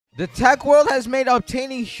The tech world has made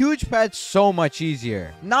obtaining huge pets so much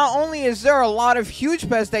easier. Not only is there a lot of huge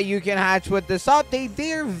pets that you can hatch with this update,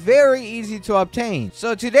 they are very easy to obtain.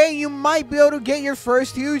 So today you might be able to get your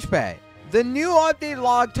first huge pet. The new update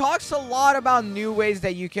log talks a lot about new ways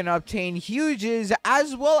that you can obtain huges,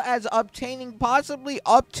 as well as obtaining possibly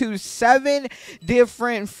up to 7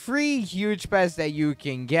 different free huge pets that you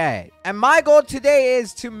can get. And my goal today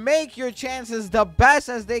is to make your chances the best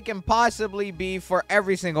as they can possibly be for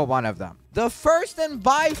every single one of them. The first and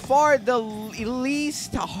by far the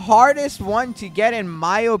least hardest one to get, in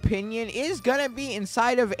my opinion, is gonna be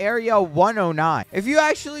inside of area 109. If you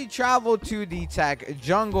actually travel to the tech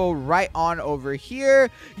jungle right on over here,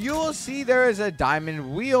 you will see there is a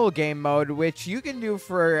diamond wheel game mode, which you can do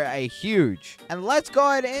for a huge. And let's go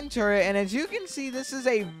ahead and enter it. And as you can see, this is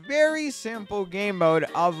a very simple game mode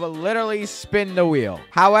of literally spin the wheel.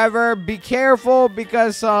 However, be careful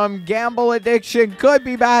because some gamble addiction could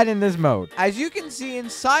be bad in this mode. As you can see,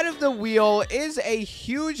 inside of the wheel is a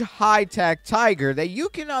huge high-tech tiger that you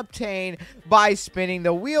can obtain by spinning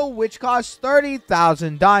the wheel, which costs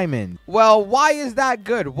 30,000 diamonds. Well, why is that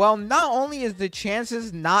good? Well, not only is the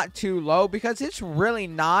chances not too low, because it's really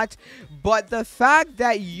not, but the fact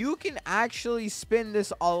that you can actually spin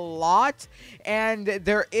this a lot and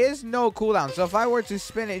there is no cooldown. So if I were to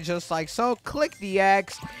spin it just like so, click the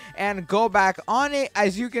X and go back on it,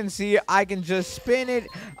 as you can see, I can just spin it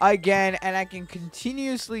again and I can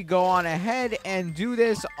continuously go on ahead and do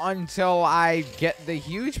this until I get the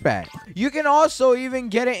huge pet. You can also even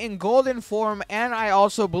get it in golden form, and I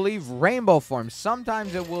also believe rainbow form.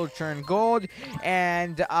 Sometimes it will turn gold,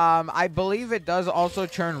 and I believe it does also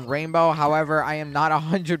turn rainbow. However, I am not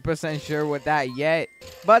 100% sure with that yet,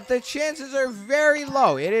 but the chances are very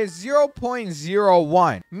low. It is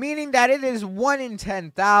 0.01, meaning that it is 1 in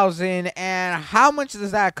 10,000. And how much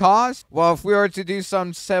does that cost? Well, if we were to do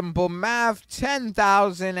some simple math,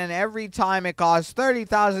 10,000, and every time it costs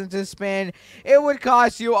 30,000 to spin, it would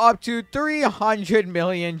cost you up to 300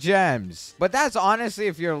 million gems. But that's honestly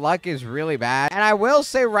if your luck is really bad. And I will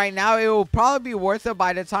say right now, it will probably be worth it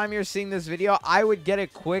by the time you're seeing this video. I would get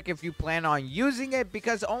it quick if you plan on using it,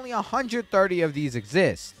 because only 130 of these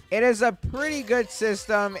exist. It is a pretty good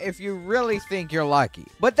system if you really think you're lucky.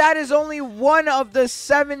 But that is only one of the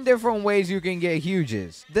 7 different ways you can get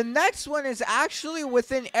huges. The next one is actually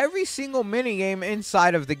within every single minigame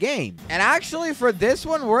inside of the game. And actually for this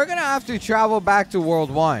one, we're gonna have to travel back to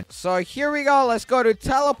World 1. So here we go. Let's go to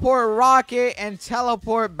Teleport Rocket and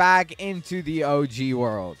teleport back into the OG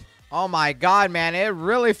world. Oh my god, man, it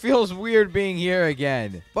really feels weird being here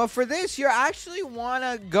again. But for this, you actually want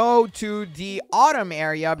to go to the autumn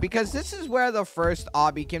area, because this is where the first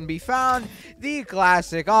obby can be found, the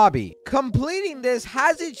classic obby. Completing this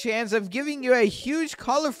has a chance of giving you a huge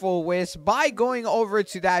colorful wisp by going over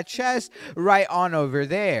to that chest right on over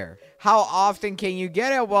there. How often can you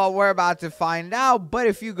get it? Well, we're about to find out. But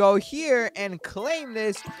if you go here and claim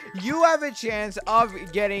this, you have a chance of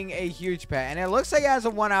getting a huge pet. And it looks like it has a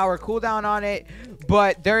 1-hour cooldown on it,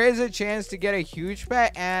 but there is a chance to get a huge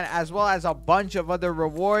pet, and as well as a bunch of other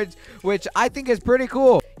rewards, which I think is pretty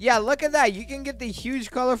cool. Yeah, look at that. You can get the huge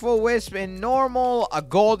colorful wisp in normal, a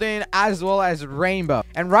golden, as well as rainbow.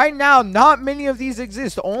 And right now, not many of these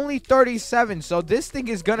exist, only 37. So this thing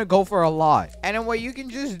is gonna go for a lot. And then what you can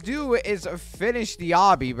just do is finish the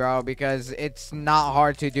obby, bro, because it's not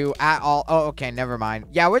hard to do at all. Oh, okay, never mind.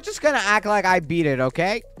 Yeah, we're just gonna act like I beat it,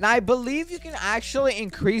 okay? Now, I believe you can actually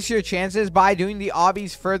increase your chances by doing the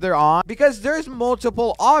obbies further on, because there's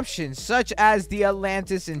multiple options, such as the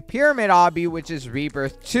Atlantis and Pyramid obby, which is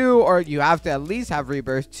Rebirth 2, or you have to at least have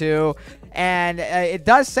Rebirth 2. And it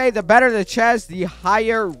does say the better the chest, the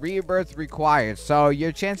higher rebirth required. So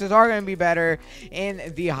your chances are going to be better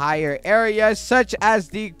in the higher areas, such as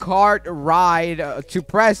the cart ride to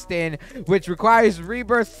Preston, which requires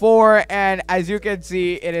rebirth 4. And as you can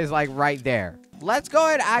see, it is like right there. Let's go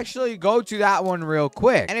ahead and actually go to that one real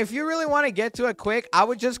quick. And if you really want to get to it quick, I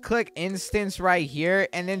would just click instance right here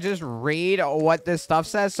and then just read what this stuff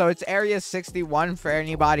says. So it's area 61 for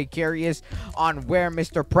anybody curious on where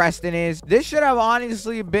Mr. Preston is. This should have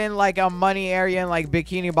honestly been like a money area in like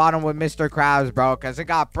Bikini Bottom with Mr. Krabs, bro, because it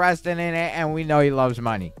got Preston in it and we know he loves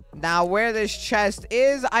money. Now, where this chest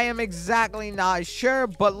is, I am exactly not sure,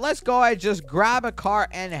 but let's go ahead, just grab a car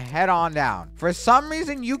and head on down. For some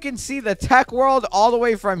reason, you can see the tech world all the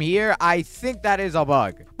way from here. I think that is a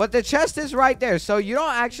bug, but the chest is right there, so you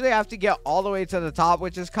don't actually have to get all the way to the top,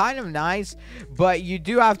 which is kind of nice, but you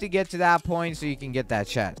do have to get to that point so you can get that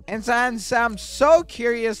chest. And since I'm so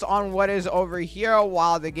curious on what is over here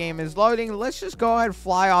while the game is loading, let's just go ahead and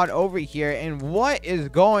fly on over here. And what is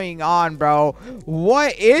going on, bro?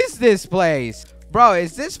 What is is this place? Bro,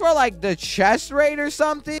 is this for like the chest raid or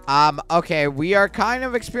something? Okay, we are kind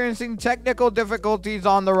of experiencing technical difficulties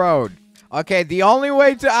on the road. Okay, the only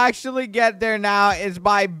way to actually get there now is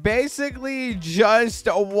by basically just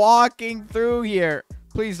walking through here.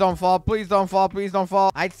 Please don't fall. Please don't fall. Please don't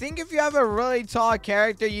fall. I think if you have a really tall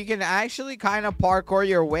character, you can actually kind of parkour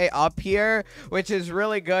your way up here, which is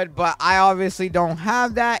really good. But I obviously don't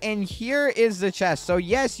have that. And here is the chest. So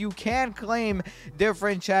yes, you can claim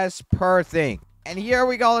different chests per thing. And here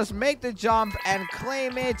we go. Let's make the jump and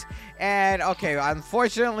claim it. And okay,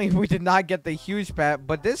 unfortunately, we did not get the huge pet,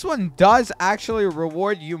 but this one does actually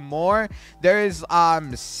reward you more. There is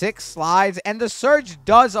 6 slides, and the surge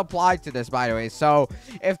does apply to this, by the way. So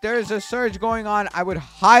if there's a surge going on, I would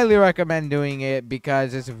highly recommend doing it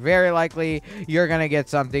because it's very likely you're gonna get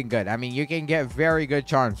something good. I mean, you can get very good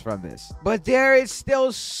charms from this, but there is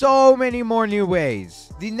still so many more new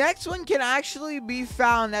ways. The next one can actually be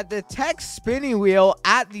found at the tech spinning wheel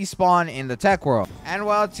at the spawn in the tech world. And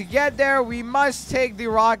well, to get there, we must take the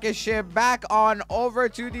rocket ship back on over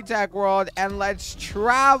to the tech world, and let's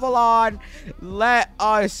travel on. Let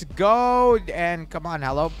us go. And come on,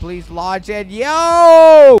 hello, please launch it.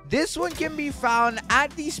 Yo, this one can be found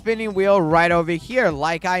at the spinning wheel right over here.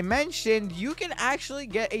 Like I mentioned, you can actually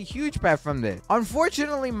get a huge pet from this.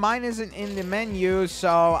 Unfortunately, mine isn't in the menu,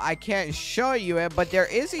 so I can't show you it, but there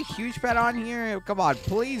is a huge pet on here. Come on,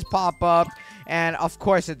 please pop up. And of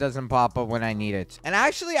course it doesn't pop up when I need it. And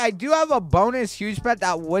actually, I do have a bonus huge pet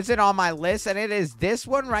that wasn't on my list, and it is this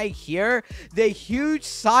one right here, the huge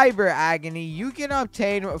cyber agony you can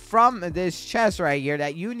obtain from this chest right here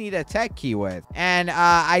that you need a tech key with. And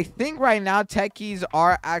I think right now tech keys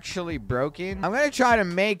are actually broken. I'm gonna try to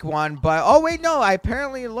make one, but oh wait, no,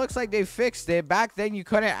 apparently it looks like they fixed it. Back then you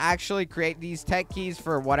couldn't actually create these tech keys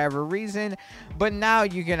for whatever reason, but now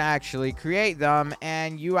you can actually create them,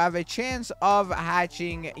 and you have a chance of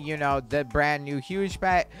hatching, you know, the brand new huge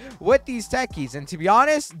pet with these tech keys. And to be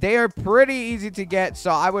honest, they are pretty easy to get,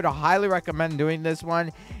 so I would highly recommend doing this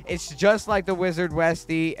one. It's just like the Wizard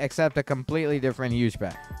Westie, except a completely different huge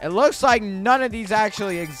pet. It looks like none of these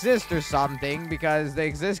actually exist or something, because the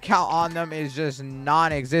exist count on them is just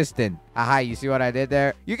non-existent. Aha, you see what I did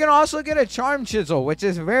there? You can also get a charm chisel, which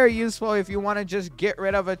is very useful if you want to just get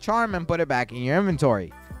rid of a charm and put it back in your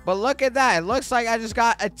inventory. But look at that. It looks like I just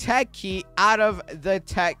got a tech key out of the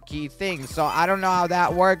tech key thing. So I don't know how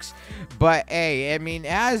that works. But hey, I mean,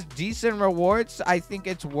 it has decent rewards. I think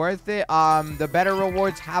it's worth it. The better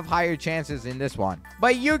rewards have higher chances in this one.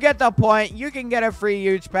 But you get the point. You can get a free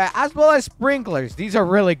huge pet as well as sprinklers. These are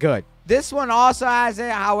really good. This one also has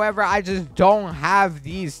it. However, I just don't have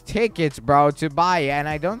these tickets, bro, to buy it. And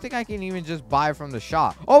I don't think I can even just buy from the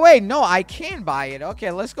shop. Oh, wait. No, I can buy it.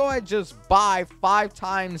 Okay, let's go ahead and just buy 5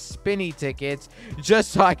 times spinny tickets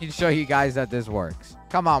just so I can show you guys that this works.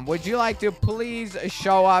 Come on, would you like to please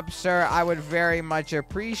show up, sir? I would very much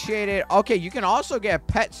appreciate it. Okay, you can also get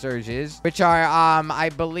pet surges, which are, I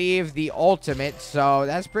believe, the ultimate. So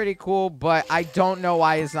that's pretty cool, but I don't know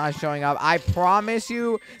why it's not showing up. I promise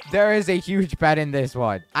you, there is a huge pet in this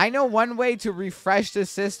one. I know one way to refresh the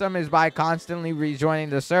system is by constantly rejoining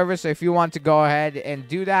the server. So if you want to go ahead and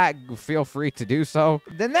do that, feel free to do so.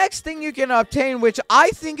 The next thing you can obtain, which I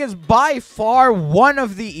think is by far one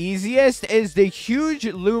of the easiest, is the huge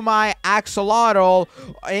Lumi axolotl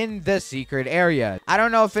in the secret area. I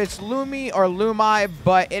don't know if it's Lumi or Lumi,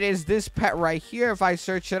 but it is this pet right here. If I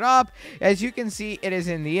search it up, as you can see, it is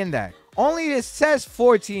in the index. Only it says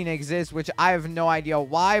 14 exists, which I have no idea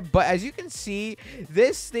why, but as you can see,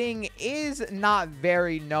 this thing is not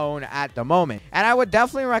very known at the moment. And I would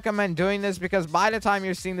definitely recommend doing this because by the time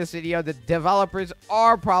you're seeing this video, the developers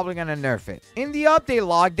are probably going to nerf it. In the update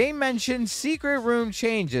log, they mentioned secret room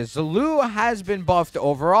changes. The Loo has been buffed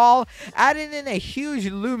overall, added in a huge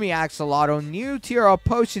Lumi axolotl, new tier of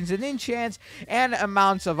potions and enchants, and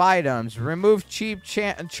amounts of items. Remove cheap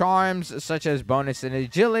charms such as bonus and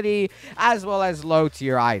agility, as well as low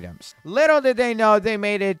tier items. Little did they know they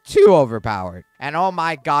made it too overpowered. And oh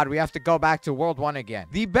my god, we have to go back to World 1 again.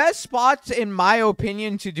 The best spots, in my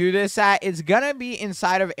opinion, to do this at is gonna be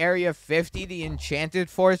inside of Area 50, the Enchanted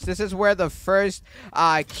Forest. This is where the first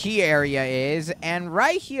key area is. And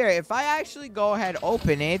right here, if I actually go ahead,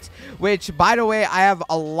 open it, which, by the way, I have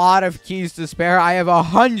a lot of keys to spare. I have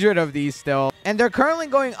 100 of these still. And they're currently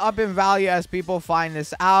going up in value as people find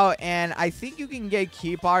this out. And I think you can get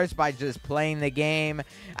key parts by just playing the game,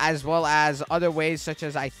 as well as other ways, such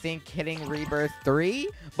as, I think, hitting rebirth 3.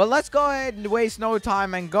 But let's go ahead and waste no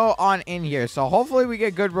time and go on in here. So hopefully we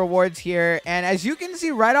get good rewards here. And as you can see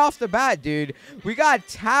right off the bat, dude, we got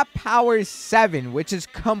Tap Power 7, which is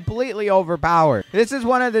completely overpowered. This is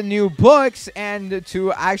one of the new books, and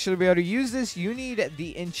to actually be able to use this, you need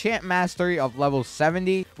the Enchant Mastery of level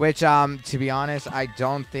 70, which, to be honest, I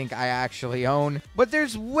don't think I actually own. But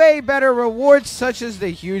there's way better rewards, such as the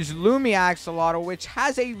huge Lumi Axolotl, which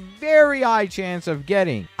has a very high chance of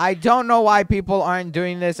getting. I don't know why people aren't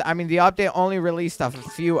doing this. I mean, the update only released a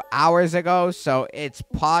few hours ago, so it's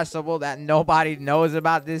possible that nobody knows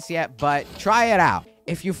about this yet, but try it out.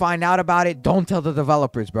 If you find out about it, don't tell the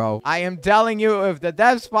developers, bro. I am telling you, if the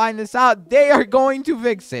devs find this out, they are going to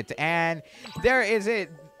fix it. And there is it.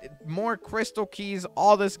 More crystal keys,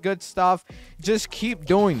 all this good stuff. Just keep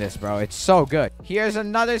doing this, bro. It's so good. Here's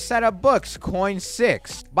another set of books, coin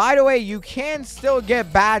 6. By the way, you can still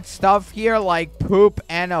get bad stuff here, like poop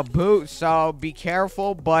and a boot, so be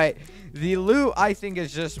careful. But the loot, I think,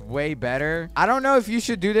 is just way better. I don't know if you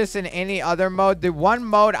should do this in any other mode. The one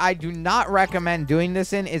mode I do not recommend doing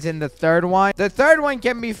this in is in the third one. The third one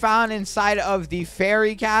can be found inside of the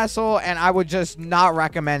fairy castle, and I would just not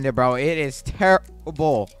recommend it, bro. It is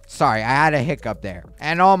terrible. Sorry, I had a hiccup there.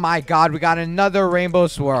 And oh my god, we got another rainbow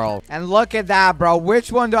swirl. And look at that, bro.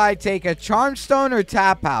 Which one do I take? A charm stone or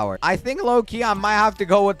tap power? I think low-key I might have to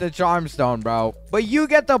go with the charm stone, bro. But you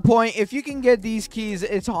get the point. If you can get these keys,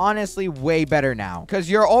 it's honestly way better now,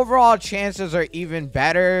 because your overall chances are even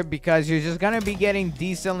better, because you're just gonna be getting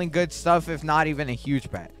decently good stuff, if not even a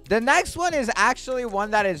huge bet. The next one is actually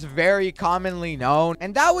one that is very commonly known,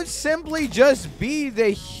 and that would simply just be the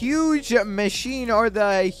huge machine, or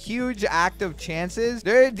the huge active chances.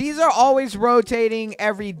 These are always rotating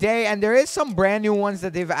every day, and there is some brand new ones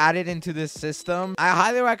that they've added into this system. I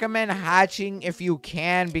highly recommend hatching if you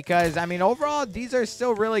can, because I mean, overall these are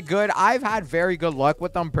still really good. I've had very good luck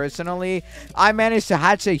with them personally. I managed to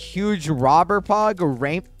hatch a huge robber pug, a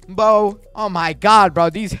rainbow. Oh my god, bro,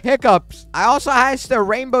 these hiccups. I also hatched a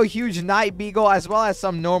rainbow huge night beagle, as well as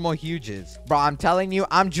some normal huges. Bro, I'm telling you,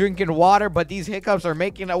 I'm drinking water, but these hiccups are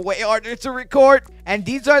making it way harder to record. And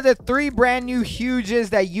these are the 3 brand new huges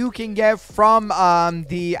that you can get from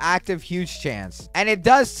the active huge chance. And it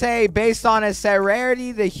does say, based on a set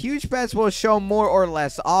rarity, the huge pets will show more or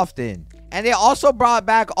less often. And they also brought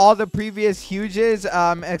back all the previous huges,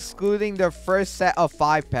 excluding the first set of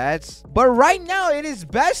 5 pets. But right now, it is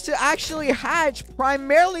best to actually hatch,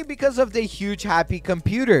 primarily because of the huge happy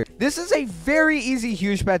computer. This is a very easy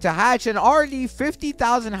huge pet to hatch, and already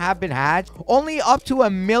 50,000 have been hatched. Only up to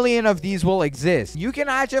 1 million of these will exist. You can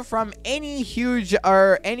hatch it from any huge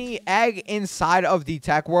or any egg inside of the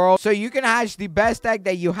tech world. So you can hatch the best egg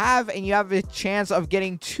that you have, and you have a chance of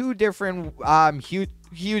getting 2 different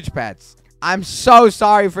huge pets. I'm so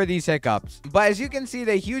sorry for these hiccups. But as you can see,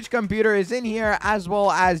 the huge computer is in here, as well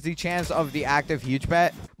as the chance of the active huge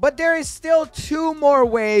pet. But there is still 2 more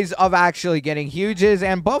ways of actually getting huges,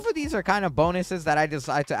 and both of these are kind of bonuses that I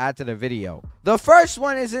decided to add to the video. The first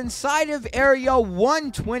one is inside of area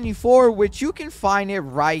 124, which you can find it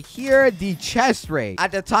right here, the chest raid.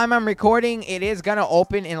 At the time I'm recording, it is gonna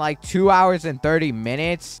open in like 2 hours and 30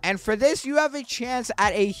 minutes. And for this, you have a chance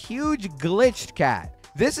at a huge glitched cat.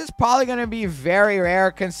 This is probably going to be very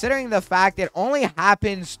rare, considering the fact it only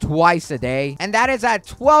happens twice a day, and that is at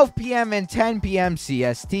 12 p.m. and 10 p.m.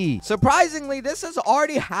 CST. Surprisingly, this has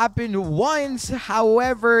already happened once,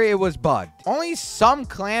 however, it was bugged. Only some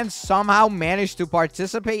clans somehow managed to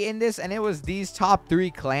participate in this, and it was these top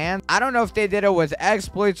 3 clans. I don't know if they did it with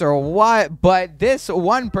exploits or what, but this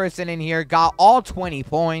one person in here got all 20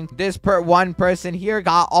 points. This one person here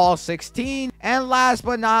got all 16. And last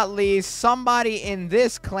but not least, somebody in this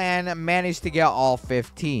clan managed to get all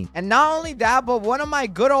 15. And not only that, but one of my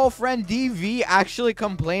good old friend DV actually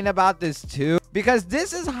complained about this too, because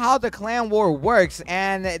this is how the clan war works,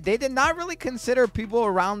 and they did not really consider people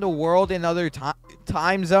around the world in other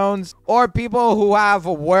time zones, or people who have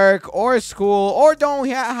work or school or don't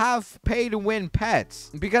have pay to win pets,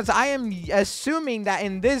 because I am assuming that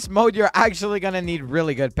in this mode you're actually gonna need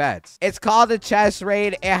really good pets. It's called a chest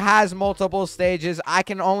raid. It has multiple stages. I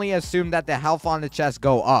can only assume that the health on the chest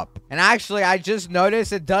go up. And actually, I just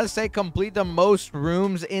noticed it does say complete the most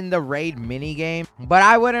rooms in the raid minigame, but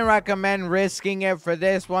I wouldn't recommend risking it for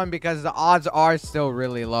this one because the odds are still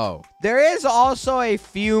really low. There is also a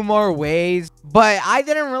few more ways, but I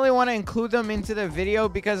didn't really want to include them into the video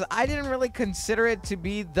because I didn't really consider it to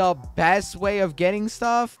be the best way of getting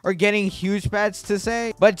stuff or getting huge pets to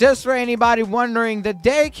say. But just for anybody wondering, the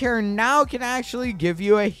daycare now can actually give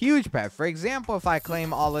you a huge pet. For example, if I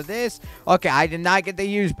claim all of this, okay, I did not get the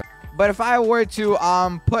huge pet, But if I were to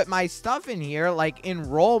put my stuff in here, like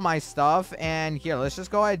enroll my stuff, and here, let's just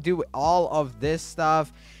go ahead and do all of this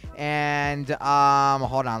stuff. And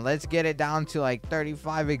hold on, let's get it down to like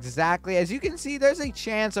 35 exactly. As you can see, there's a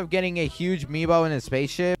chance of getting a huge Meebo in a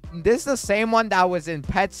spaceship. This is the same one that was in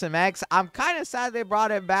Pet Sim X. I'm kind of sad they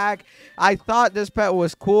brought it back. I thought this pet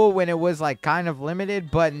was cool when it was like kind of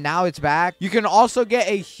limited, but now it's back. You can also get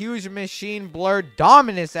a huge machine blur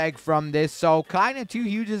dominus egg from this, so kind of 2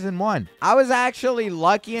 huges in one. I was actually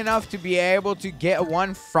lucky enough to be able to get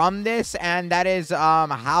one from this, and that is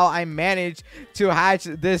how I managed to hatch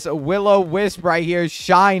this Will-O-Wisp right here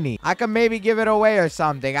shiny. I could maybe give it away or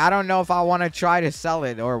something. I don't know if I want to try to sell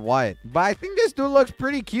it or what, but I think this dude looks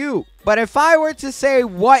pretty cute. But if I were to say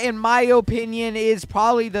what, in my opinion, is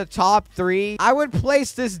probably the top 3, I would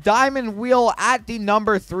place this diamond wheel at the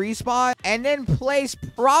number 3 spot, and then place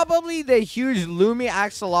probably the huge Lumi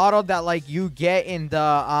axolotl that like you get in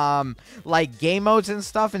the like game modes and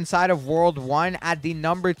stuff inside of World 1 at the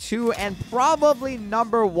number 2, and probably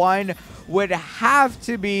number 1 would have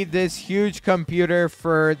to be this huge computer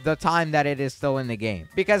for the time that it is still in the game.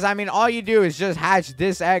 Because, I mean, all you do is just hatch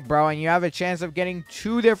this egg, bro, and you have a chance of getting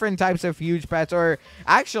 2 different types of huge pets, or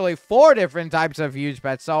actually 4 different types of huge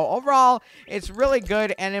pets. So, overall, it's really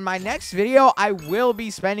good, and in my next video, I will be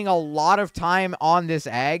spending a lot of time on this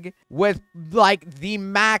egg with, like, the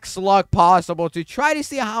max luck possible to try to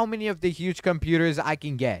see how many of the huge computers I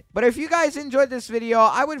can get. But if you guys enjoyed this video,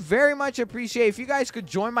 I would very much appreciate if you guys could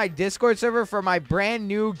join my Discord server for my brand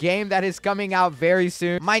new game that is coming out very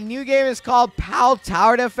soon. My new game is called PAL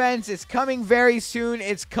Tower Defense. It's coming very soon.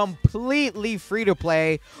 It's completely free to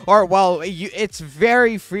play, or well, it's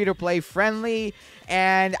very free to play friendly,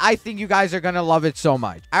 and I think you guys are going to love it so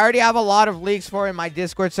much. I already have a lot of leaks for it in my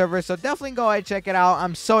Discord server, so definitely go ahead and check it out.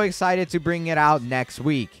 I'm so excited to bring it out next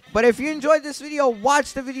week. But if you enjoyed this video,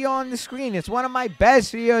 watch the video on the screen. It's one of my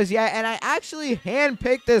best videos yet, and I actually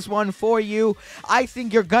handpicked this one for you. I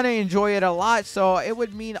think you're going to enjoy it a lot, so it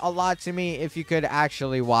would mean a lot to me if you could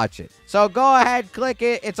actually watch it. So go ahead, click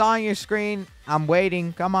it. It's on your screen. I'm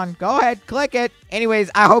waiting. Come on, go ahead, click it.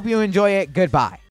 Anyways, I hope you enjoy it. Goodbye.